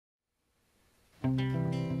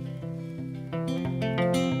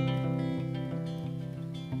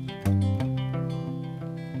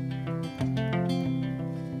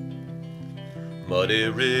Muddy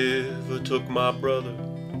river took my brother,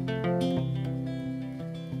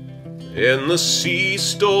 and the sea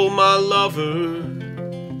stole my lover.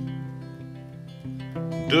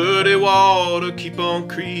 Dirty water keep on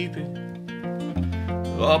creeping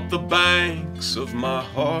up the banks of my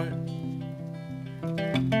heart,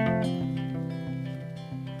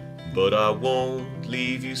 but I won't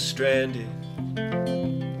leave you stranded,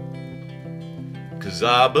 'cause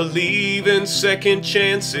I believe in second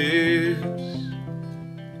chances,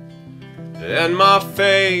 and my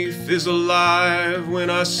faith is alive when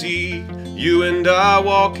I see you and I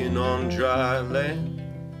walking on dry land.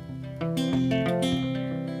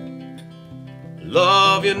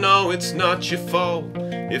 Love, you know it's not your fault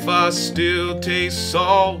if I still taste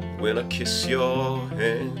salt when I kiss your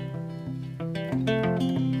hand.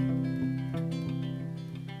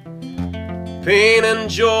 Pain and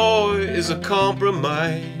joy is a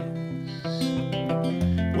compromise.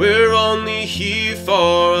 We're only here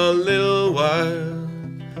for a little while,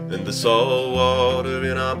 and the salt water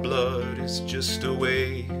in our blood is just a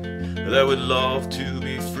way that would love to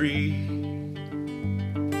be free.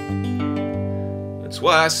 That's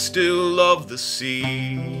why I still love the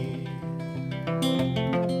sea.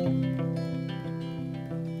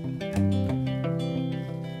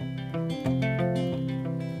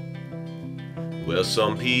 Well,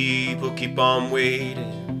 some people keep on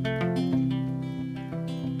waiting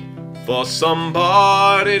for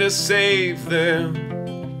somebody to save them.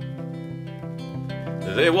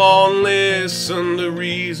 They won't listen to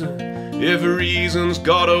reason if reason's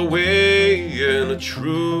got a way in the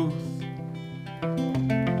truth.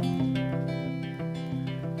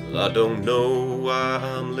 Well, I don't know why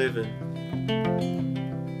I'm living,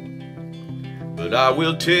 but I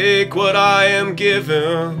will take what I am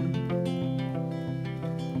given.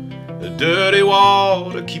 The dirty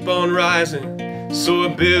water keep on rising, so I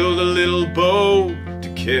build a little boat to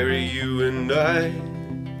carry you and I.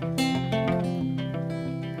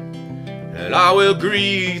 And I will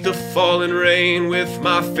greet the falling rain with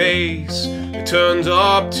my face turned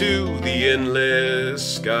up to the endless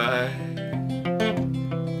sky.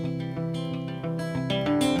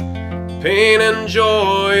 Pain and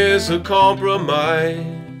joy is a compromise.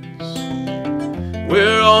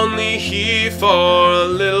 We're only here for a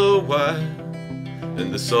little while,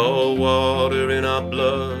 and the salt water in our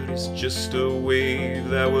blood is just a wave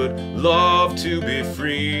that would love to be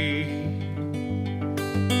free.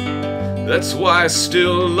 That's why I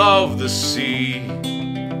still love the sea.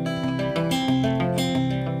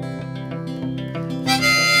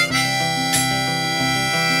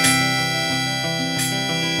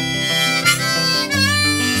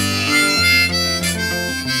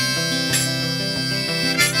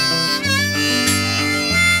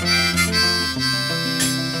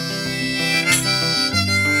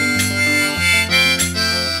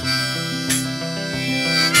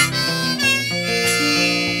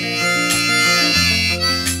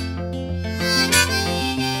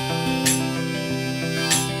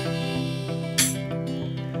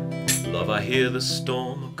 Love, I hear the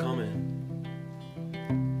storm a-coming,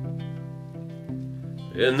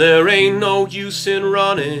 and there ain't no use in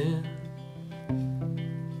running.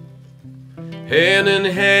 Hand in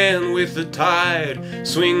hand with the tide,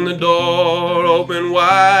 swing the door open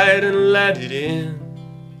wide and let it in.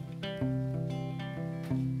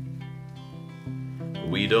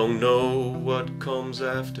 We don't know what comes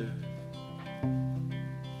after,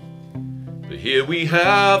 but here we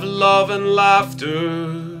have love and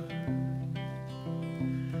laughter,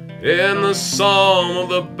 and the sum of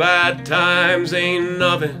the bad times ain't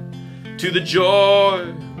nothing to the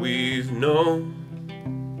joy we've known.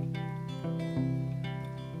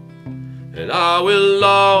 And I will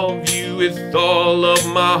love you with all of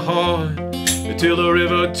my heart until the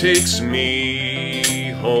river takes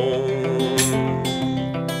me home.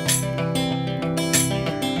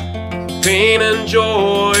 Pain and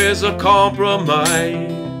joy is a compromise.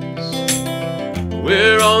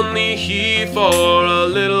 We're only here for a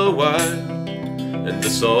little while, and the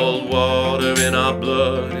salt water in our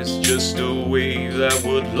blood is just a wave that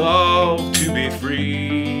would love to be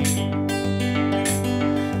free.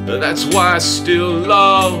 That's why I still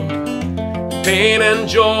love. Pain and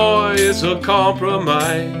joy is a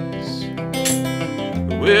compromise.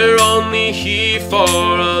 We're only here for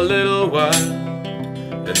a little while,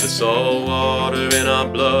 and the salt water in our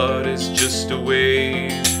blood is just a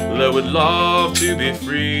wave that would love to be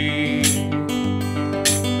free.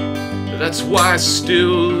 That's why I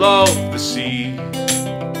still love the sea.